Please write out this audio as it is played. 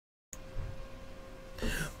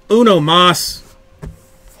Uno Mas.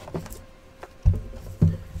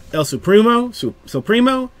 El Supremo.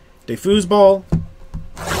 Supremo. De Foosball.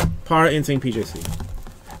 Para Insane PJC.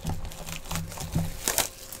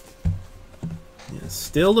 Yeah,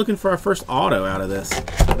 still looking for our first auto out of this.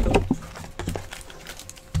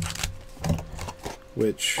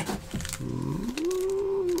 Which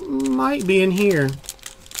might be in here.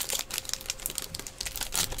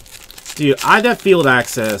 Dude, that field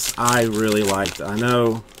access I really liked. I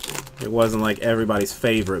know it wasn't like everybody's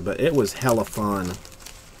favorite, but it was hella fun.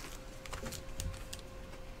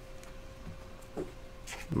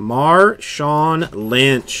 Marshawn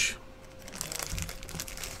Lynch.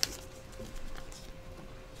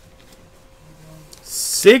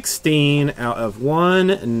 $16 out of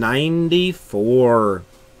 $194.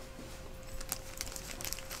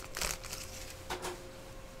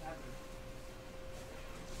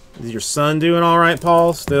 Is your son doing all right,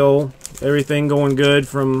 Paul? Still everything going good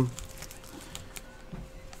from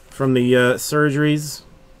the surgeries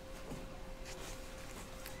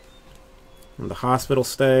and the hospital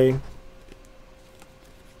stay?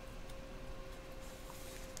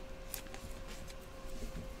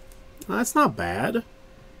 That's not bad.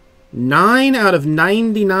 9 out of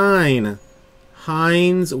 99.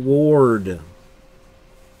 Hines Ward.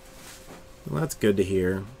 Well, that's good to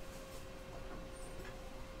hear.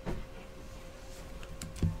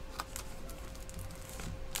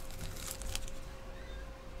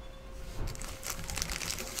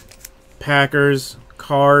 Packers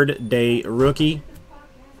card day rookie.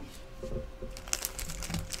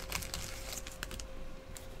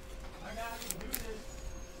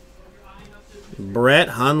 Brett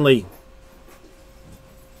Hundley.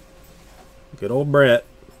 Good old Brett.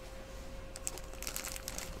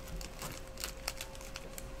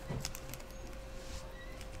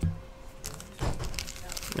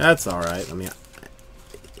 That's all right. I mean,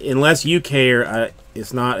 unless you care,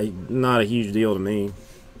 it's not a huge deal to me.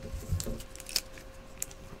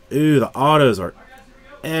 Ooh, the autos are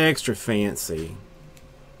extra fancy.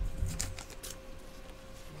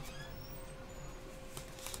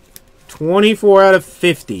 $24 out of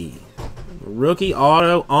 $50. Rookie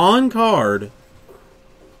auto on card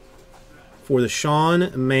for the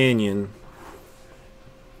Sean Mannion.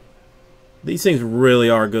 These things really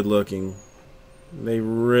are good looking. They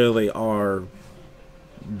really are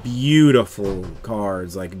beautiful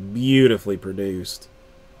cards, like beautifully produced.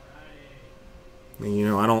 And, you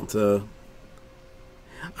know, I don't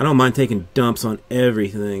mind taking dumps on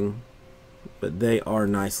everything, but they are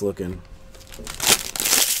nice looking.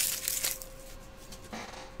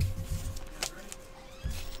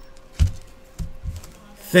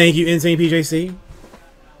 Thank you, Insane PJC.